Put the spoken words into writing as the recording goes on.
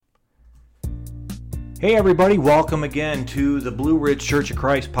Hey everybody, welcome again to the Blue Ridge Church of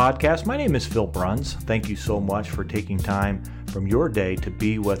Christ podcast. My name is Phil Bruns. Thank you so much for taking time from your day to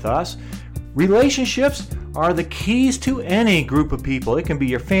be with us. Relationships are the keys to any group of people. It can be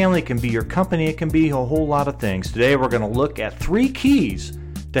your family, it can be your company, it can be a whole lot of things. Today we're going to look at 3 keys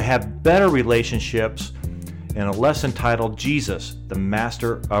to have better relationships in a lesson titled Jesus, the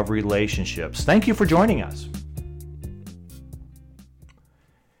Master of Relationships. Thank you for joining us.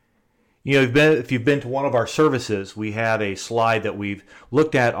 You know, if you've been to one of our services, we have a slide that we've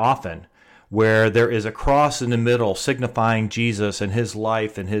looked at often where there is a cross in the middle signifying Jesus and his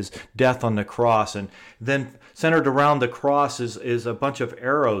life and his death on the cross. And then centered around the cross is a bunch of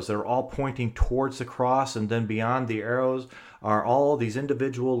arrows that are all pointing towards the cross. And then beyond the arrows are all these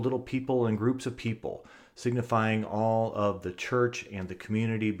individual little people and groups of people, signifying all of the church and the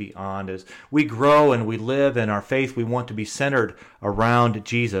community beyond. As we grow and we live in our faith, we want to be centered around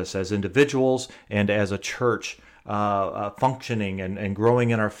Jesus as individuals and as a church, functioning and growing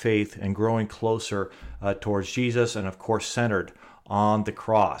in our faith and growing closer towards Jesus, and of course centered on the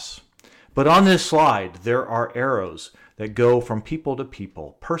cross. But on this slide, there are arrows that go from people to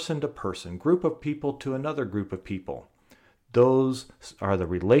people, person to person, group of people to another group of people. Those are the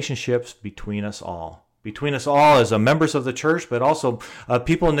relationships between us all. Between us all as members of the church, but also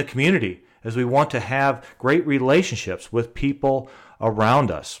people in the community, as we want to have great relationships with people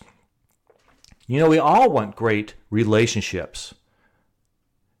around us. You know, we all want great relationships.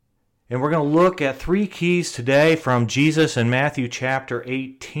 And we're going to look at 3 keys today from Jesus in Matthew chapter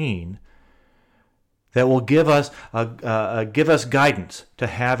 18 that will give us guidance to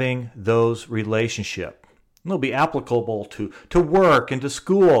having those relationships. They'll be applicable to work and to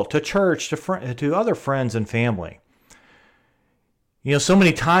school, to church, to other friends and family. You know, so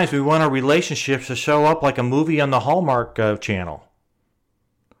many times we want our relationships to show up like a movie on the Hallmark channel,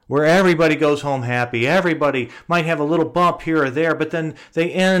 where everybody goes home happy. Everybody might have a little bump here or there, but then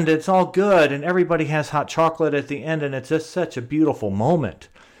they end, it's all good, and everybody has hot chocolate at the end, and it's just such a beautiful moment.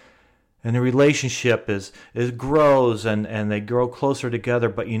 And the relationship grows, and they grow closer together.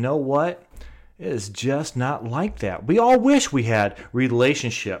 But you know what? It is just not like that. We all wish we had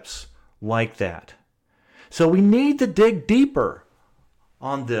relationships like that. So we need to dig deeper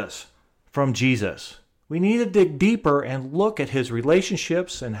on this from Jesus. We need to dig deeper and look at his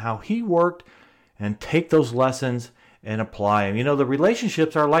relationships and how he worked and take those lessons and apply them. You know, the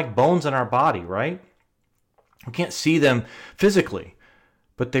relationships are like bones in our body, right? We can't see them physically,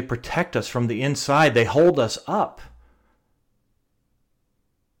 but they protect us from the inside. They hold us up.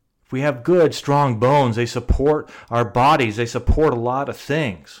 If we have good, strong bones, they support our bodies. They support a lot of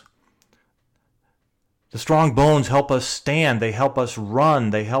things. The strong bones help us stand. They help us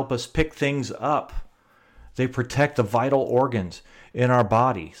run. They help us pick things up. They protect the vital organs in our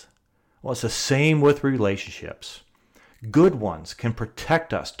bodies. Well, it's the same with relationships. Good ones can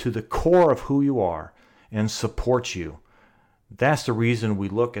protect us to the core of who you are and support you. That's the reason we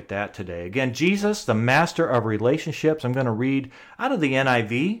look at that today. Again, Jesus, the master of relationships. I'm going to read out of the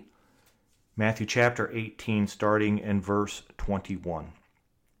NIV. Matthew chapter 18, starting in verse 21.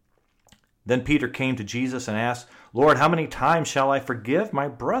 Then Peter came to Jesus and asked, "Lord, how many times shall I forgive my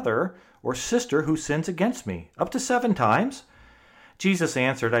brother or sister who sins against me? Up to 7 times?" Jesus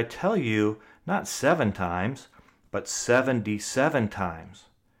answered, "I tell you, not 7 times, but 77 times.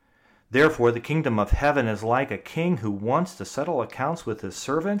 Therefore the kingdom of heaven is like a king who wants to settle accounts with his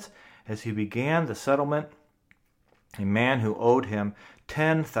servants. As he began the settlement, a man who owed him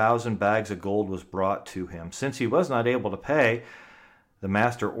 10,000 bags of gold was brought to him. Since he was not able to pay, the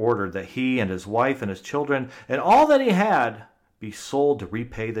master ordered that he and his wife and his children and all that he had be sold to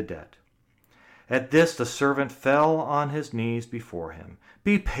repay the debt. At this the servant fell on his knees before him.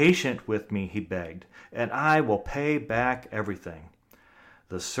 'Be patient with me,' he begged, 'and I will pay back everything.'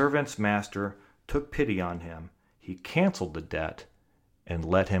 The servant's master took pity on him. He canceled the debt and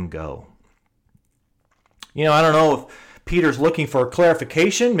let him go." You know, I don't know if Peter's looking for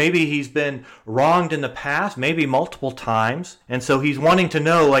clarification. Maybe he's been wronged in the past, maybe multiple times. And so he's wanting to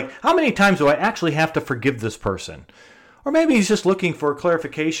know, like, how many times do I actually have to forgive this person? Or maybe he's just looking for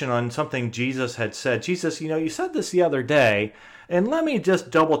clarification on something Jesus had said. Jesus, you know, you said this the other day, and let me just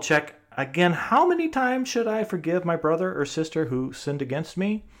double check again. How many times should I forgive my brother or sister who sinned against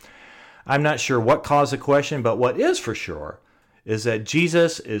me? I'm not sure what caused the question, but what is for sure is that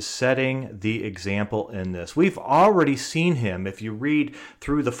Jesus is setting the example in this. We've already seen him. If you read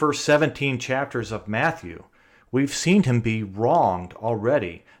through the first 17 chapters of Matthew, we've seen him be wronged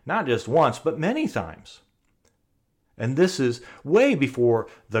already, not just once, but many times. And this is way before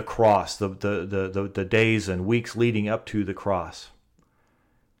the cross, the days and weeks leading up to the cross.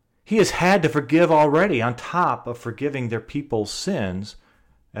 He has had to forgive already on top of forgiving their people's sins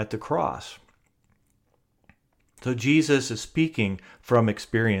at the cross. So Jesus is speaking from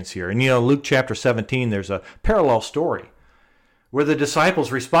experience here. And Luke chapter 17, there's a parallel story where the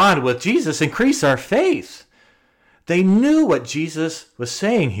disciples respond with, Jesus, increase our faith. They knew what Jesus was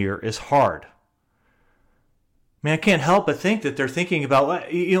saying here is hard. I can't help but think that they're thinking about,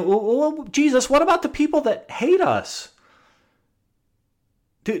 Jesus, what about the people that hate us?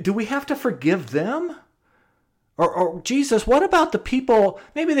 Do we have to forgive them? Or Jesus, what about the people,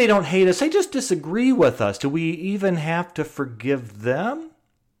 maybe they don't hate us, they just disagree with us. Do we even have to forgive them?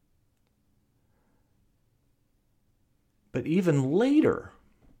 But even later,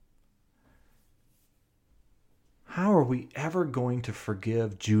 how are we ever going to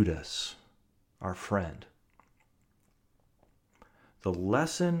forgive Judas, our friend? The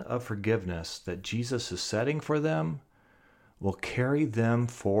lesson of forgiveness that Jesus is setting for them will carry them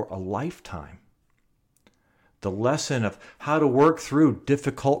for a lifetime. The lesson of how to work through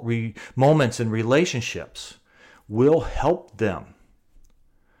difficult moments in relationships will help them.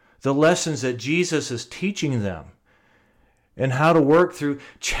 The lessons that Jesus is teaching them and how to work through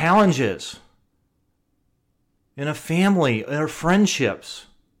challenges in a family, in our friendships,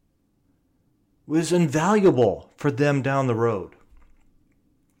 was invaluable for them down the road.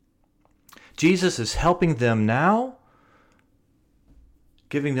 Jesus is helping them now,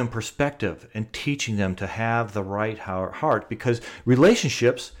 giving them perspective and teaching them to have the right heart, because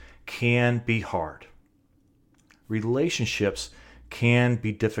relationships can be hard. Relationships can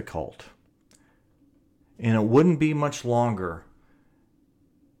be difficult. And it wouldn't be much longer,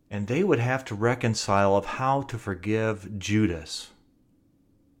 and they would have to reconcile of how to forgive Judas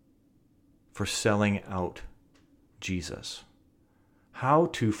for selling out Jesus. How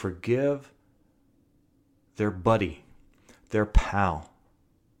to forgive their buddy, their pal,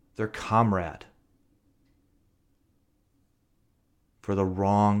 their comrade for the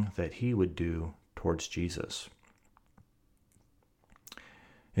wrong that he would do towards Jesus.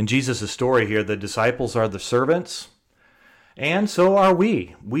 In Jesus' story here, the disciples are the servants, and so are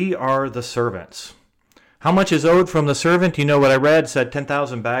we. We are the servants. How much is owed from the servant? What I read said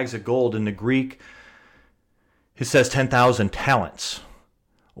 10,000 bags of gold. In the Greek, it says 10,000 talents.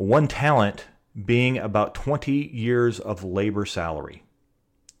 One talent being about 20 years of labor salary.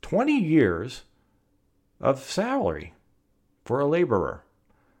 20 years of salary for a laborer.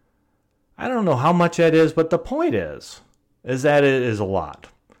 I don't know how much that is, but the point is that it is a lot.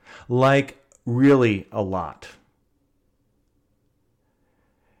 Like, really a lot.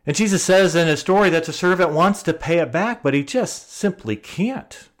 And Jesus says in his story that the servant wants to pay it back, but he just simply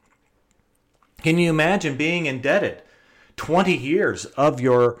can't. Can you imagine being indebted 20 years of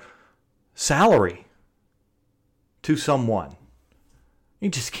your salary to someone? You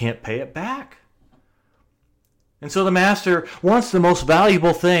just can't pay it back. And so the master wants the most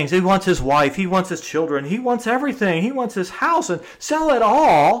valuable things. He wants his wife. He wants his children. He wants everything. He wants his house, and sell it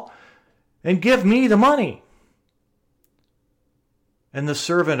all and give me the money. And the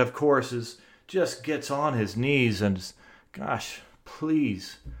servant, of course, just gets on his knees and, gosh,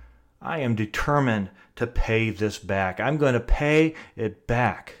 please, I am determined to pay this back. I'm going to pay it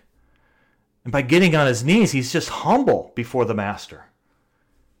back. And by getting on his knees, he's just humble before the master.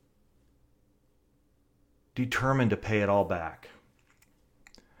 Determined to pay it all back.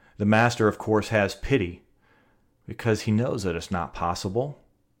 The master, of course, has pity because he knows that it's not possible.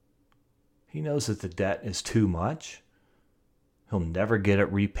 He knows that the debt is too much. He'll never get it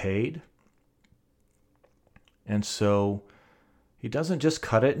repaid. And so he doesn't just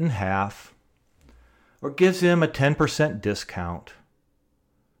cut it in half or gives him a 10% discount,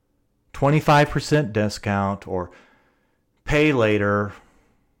 25% discount, or pay later,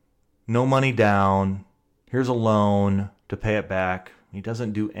 no money down, here's a loan to pay it back. He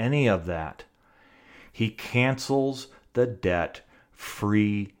doesn't do any of that. He cancels the debt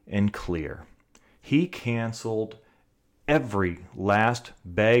free and clear. He canceled every last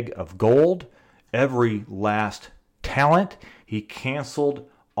bag of gold, every last talent. He canceled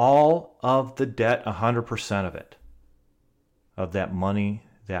all of the debt, 100% of it, of that money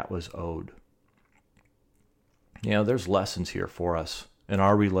that was owed. There's lessons here for us in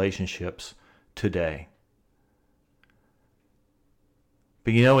our relationships today.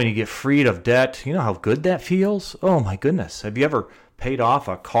 But when you get freed of debt, you know how good that feels? Oh my goodness. Have you ever paid off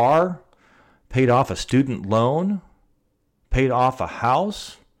a car, paid off a student loan, paid off a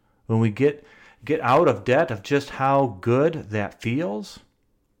house? When we get out of debt, of just how good that feels?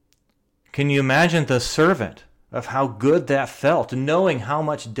 Can you imagine the servant of how good that felt, knowing how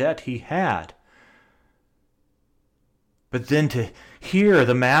much debt he had? But then to hear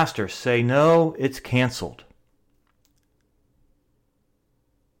the master say, no, it's canceled.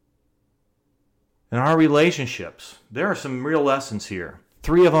 In our relationships, there are some real lessons here.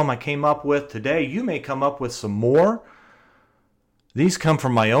 3 of them I came up with today. You may come up with some more. These come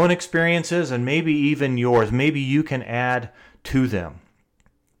from my own experiences and maybe even yours. Maybe you can add to them.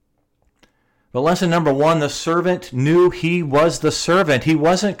 But lesson number 1, the servant knew he was the servant. He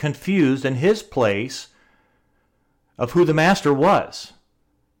wasn't confused in his place of who the master was.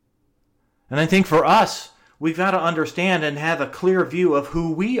 And I think for us, we've got to understand and have a clear view of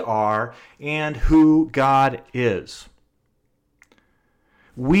who we are and who God is.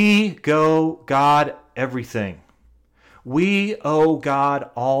 We owe God everything. We owe God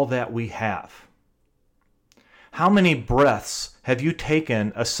all that we have. How many breaths have you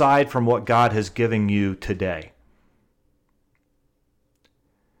taken aside from what God has given you today?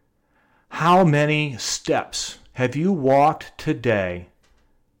 How many steps have you walked today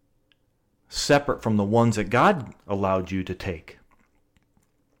separate from the ones that God allowed you to take?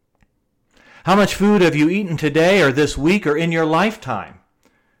 How much food have you eaten today or this week or in your lifetime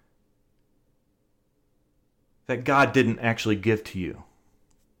that God didn't actually give to you?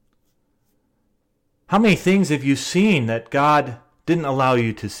 How many things have you seen that God didn't allow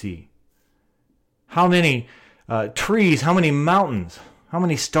you to see? How many trees, how many mountains, how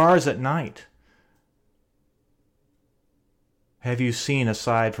many stars at night have you seen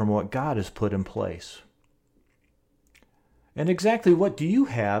aside from what God has put in place? And exactly what do you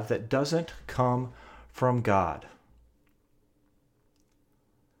have that doesn't come from God?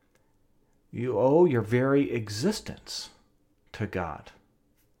 You owe your very existence to God.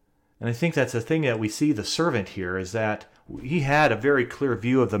 And I think that's the thing that we see the servant here, is that he had a very clear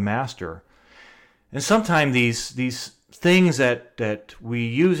view of the master. And sometimes these things that we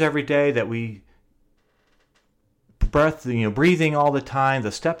use every day, that we breathing all the time,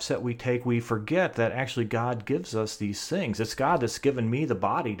 the steps that we take, we forget that actually God gives us these things. It's God that's given me the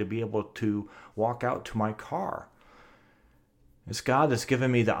body to be able to walk out to my car. It's God that's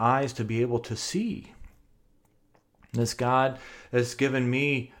given me the eyes to be able to see. It's God that's given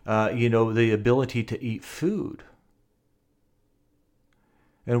me, the ability to eat food.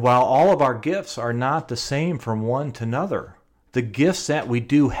 And while all of our gifts are not the same from one to another, the gifts that we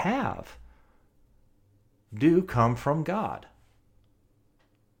do have do come from God.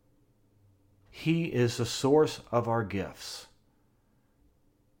 He is the source of our gifts.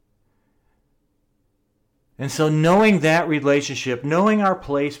 And so knowing that relationship, knowing our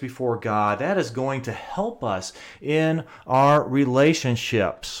place before God, that is going to help us in our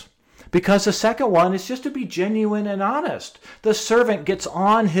relationships. Because the second one is just to be genuine and honest. The servant gets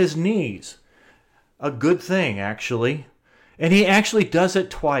on his knees. A good thing, actually. And he actually does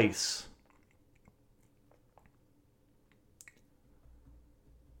it twice.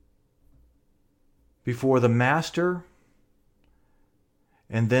 Before the master,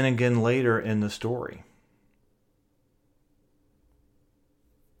 and then again later in the story.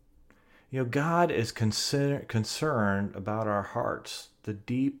 God is concerned about our hearts, the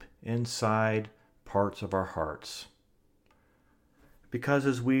deep inside parts of our hearts. Because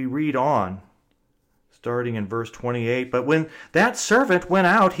as we read on, starting in verse 28, but when that servant went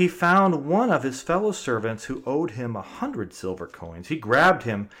out, he found one of his fellow servants who owed him 100 silver coins. He grabbed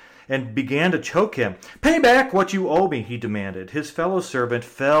him and began to choke him. "Pay back what you owe me," he demanded. His fellow servant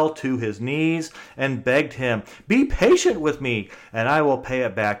fell to his knees and begged him, "Be patient with me, and I will pay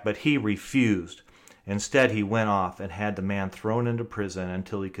it back." But he refused. Instead, he went off and had the man thrown into prison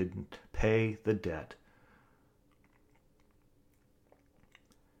until he could pay the debt.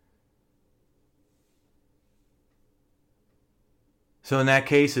 So in that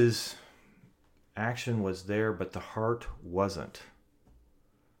case, his action was there, but the heart wasn't.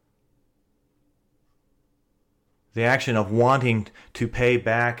 The action of wanting to pay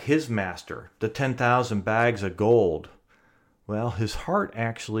back his master, the 10,000 bags of gold, well, his heart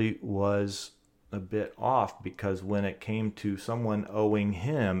actually was a bit off, because when it came to someone owing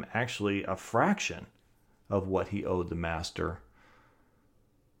him actually a fraction of what he owed the master,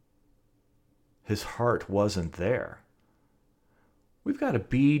 his heart wasn't there. We've got to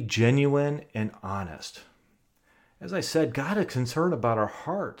be genuine and honest. As I said, God is concerned about our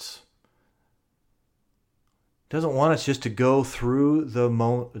hearts. Doesn't want us just to go through the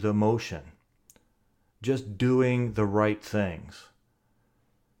motion, just doing the right things.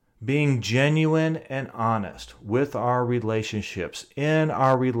 Being genuine and honest with our relationships, in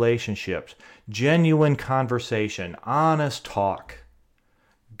our relationships, genuine conversation, honest talk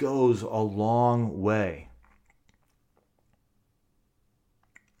goes a long way.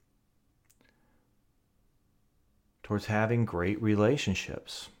 towards having great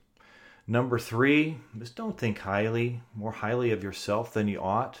relationships. Number 3 is don't think more highly of yourself than you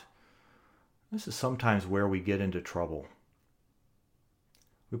ought. This is sometimes where we get into trouble.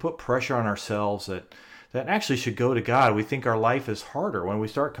 We put pressure on ourselves that actually should go to God. We think our life is harder. When we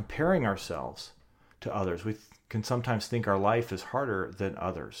start comparing ourselves to others, we can sometimes think our life is harder than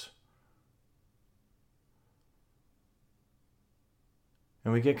others.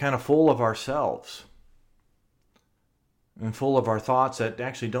 And we get kind of full of ourselves and full of our thoughts that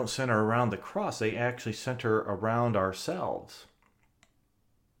actually don't center around the cross. They actually center around ourselves.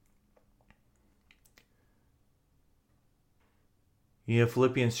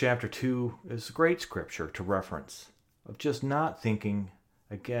 Philippians chapter 2 is a great scripture to reference of just not thinking,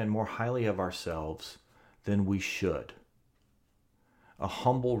 again, more highly of ourselves than we should. A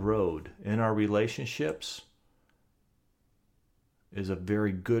humble road in our relationships is a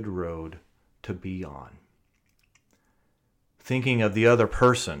very good road to be on. Thinking of the other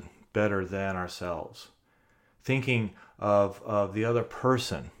person better than ourselves. Thinking of the other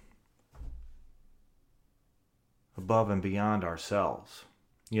person above and beyond ourselves.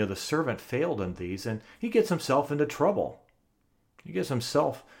 The servant failed in these, and he gets himself into trouble. He gets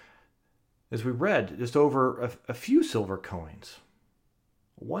himself, as we read, just over a few silver coins.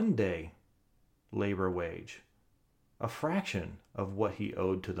 1 day labor wage. A fraction of what he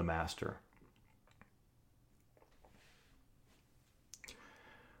owed to the master.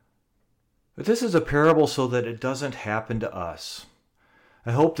 But this is a parable so that it doesn't happen to us.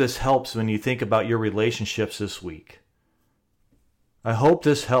 I hope this helps when you think about your relationships this week. I hope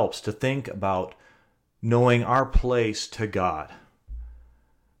this helps to think about knowing our place to God.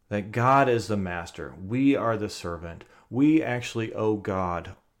 That God is the master. We are the servant. We actually owe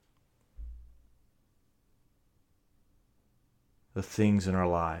God the things in our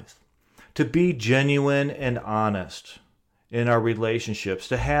lives. To be genuine and honest in our relationships.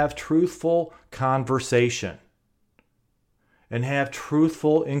 To have truthful conversation. And have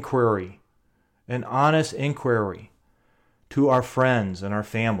truthful inquiry, an honest inquiry to our friends and our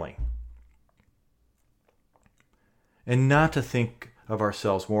family. And not to think of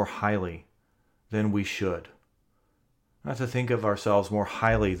ourselves more highly than we should. Not to think of ourselves more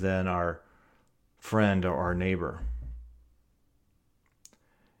highly than our friend or our neighbor.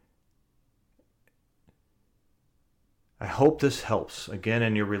 I hope this helps. Again,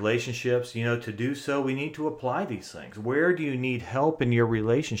 in your relationships, to do so, we need to apply these things. Where do you need help in your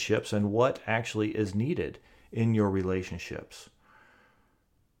relationships, and what actually is needed in your relationships?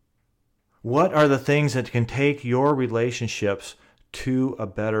 What are the things that can take your relationships to a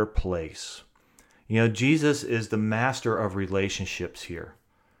better place? Jesus is the master of relationships here.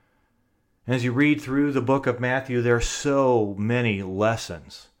 And as you read through the book of Matthew, there are so many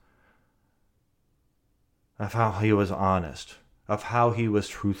lessons of how he was honest, of how he was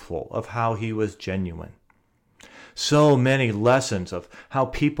truthful, of how he was genuine. So many lessons of how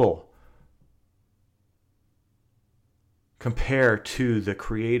people compare to the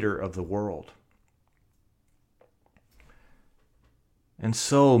creator of the world. And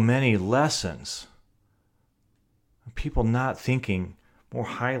so many lessons of people not thinking more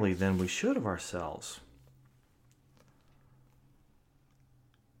highly than we should of ourselves.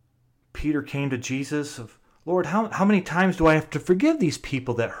 Peter came to Jesus of, Lord, how many times do I have to forgive these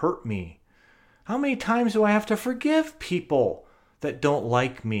people that hurt me? How many times do I have to forgive people that don't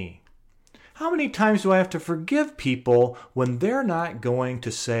like me? How many times do I have to forgive people when they're not going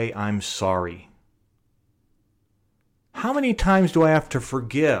to say, I'm sorry? How many times do I have to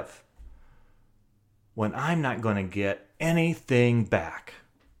forgive when I'm not going to get anything back?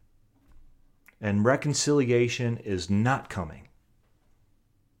 And reconciliation is not coming.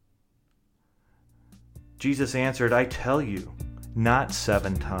 Jesus answered, I tell you, not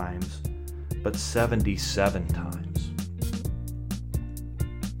 7 times, but 77 times.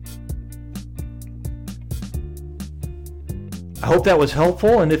 I hope that was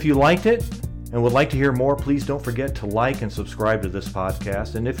helpful, and if you liked it and would like to hear more, please don't forget to like and subscribe to this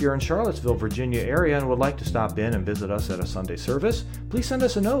podcast. And if you're in Charlottesville, Virginia area and would like to stop in and visit us at a Sunday service, please send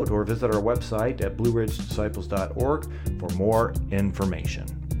us a note or visit our website at blueridgedisciples.org for more information.